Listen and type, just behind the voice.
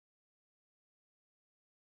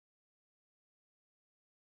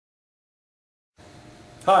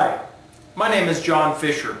Hi, my name is John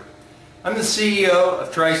Fisher. I'm the CEO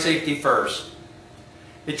of Tri-Safety First.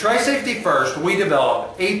 At Tri-Safety First, we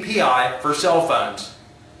develop API for cell phones.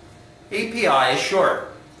 API is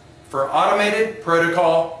short for Automated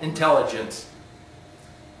Protocol Intelligence.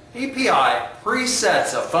 API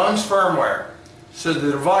presets a phone's firmware so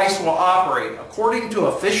the device will operate according to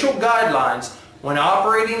official guidelines when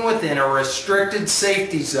operating within a restricted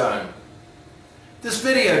safety zone. This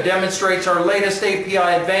video demonstrates our latest API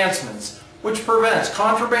advancements, which prevents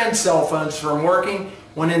contraband cell phones from working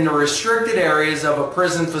when in the restricted areas of a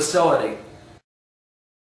prison facility.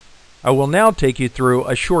 I will now take you through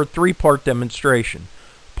a short three-part demonstration.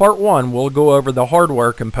 Part 1 will go over the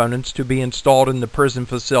hardware components to be installed in the prison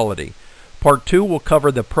facility. Part 2 will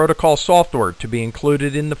cover the protocol software to be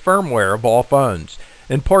included in the firmware of all phones.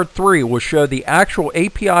 And Part 3 will show the actual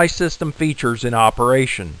API system features in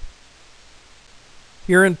operation.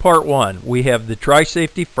 Here in Part 1, we have the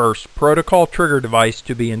Tri-Safety First protocol trigger device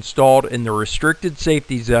to be installed in the restricted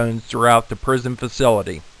safety zones throughout the prison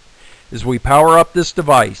facility. As we power up this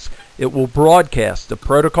device, it will broadcast the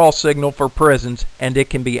protocol signal for prisons, and it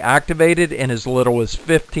can be activated in as little as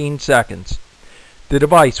 15 seconds. The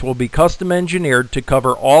device will be custom engineered to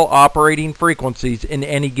cover all operating frequencies in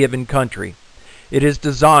any given country. It is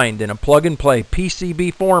designed in a plug-and-play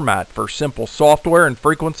PCB format for simple software and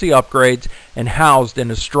frequency upgrades and housed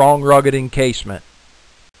in a strong, rugged encasement.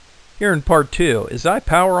 Here in Part 2, as I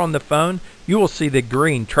power on the phone, you will see the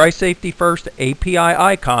green Tri-Safety First API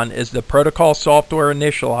icon as the protocol software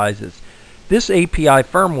initializes. This API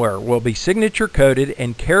firmware will be signature coded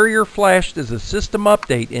and carrier flashed as a system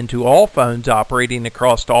update into all phones operating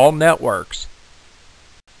across all networks.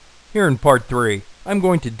 Here in Part 3, I'm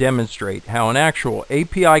going to demonstrate how an actual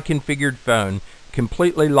API configured phone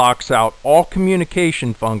completely locks out all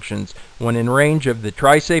communication functions when in range of the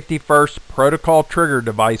Tri-Safety First protocol trigger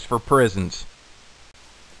device for prisons.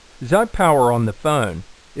 As I power on the phone,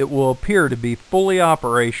 it will appear to be fully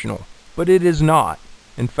operational, but it is not.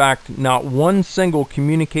 In fact, not one single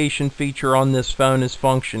communication feature on this phone is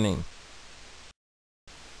functioning.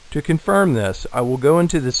 To confirm this, I will go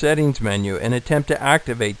into the settings menu and attempt to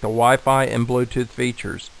activate the Wi-Fi and Bluetooth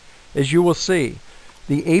features. As you will see,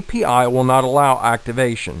 the API will not allow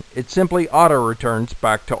activation. It simply auto-returns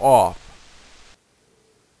back to off.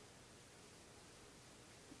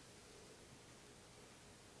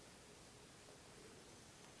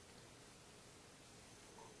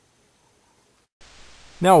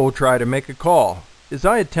 Now we'll try to make a call. As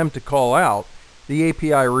I attempt to call out, the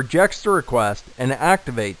API rejects the request and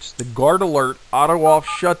activates the Guard Alert Auto-Off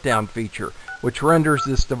Shutdown feature, which renders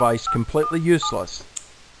this device completely useless.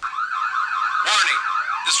 Warning!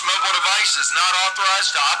 This mobile device is not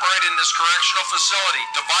authorized to operate in this correctional facility.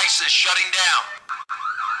 Device is shutting down.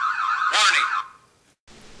 Warning!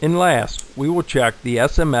 And last, we will check the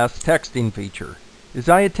SMS texting feature. As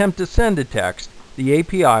I attempt to send a text, the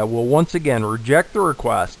API will once again reject the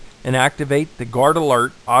request and activate the Guard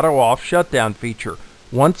Alert Auto-Off Shutdown feature,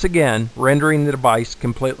 once again rendering the device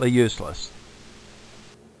completely useless.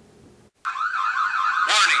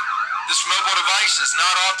 Warning! This mobile device is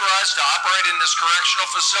not authorized to operate in this correctional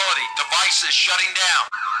facility. Device is shutting down.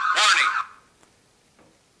 Warning!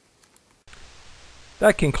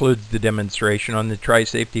 That concludes the demonstration on the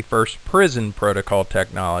Tri-Safety First prison protocol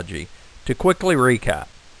technology. To quickly recap,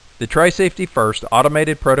 the Tri-Safety First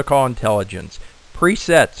Automated Protocol Intelligence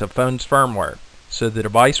presets a phone's firmware so the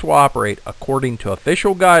device will operate according to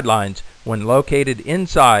official guidelines when located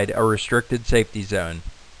inside a restricted safety zone.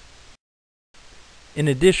 In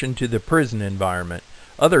addition to the prison environment,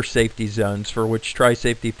 other safety zones for which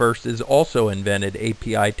Tri-Safety First has also invented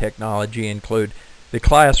API technology include the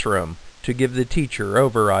classroom to give the teacher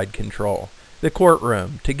override control, the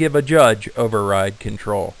courtroom to give a judge override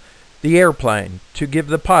control, the airplane to give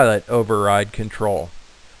the pilot override control,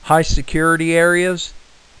 high security areas,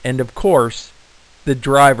 and of course, the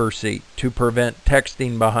driver's seat to prevent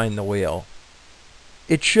texting behind the wheel.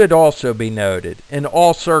 It should also be noted, in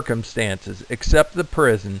all circumstances except the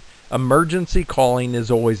prison, emergency calling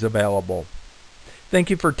is always available. Thank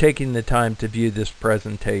you for taking the time to view this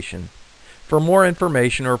presentation. For more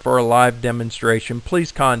information or for a live demonstration,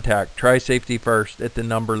 please contact Tri-Safety First at the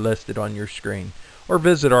number listed on your screen, or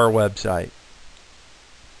visit our website.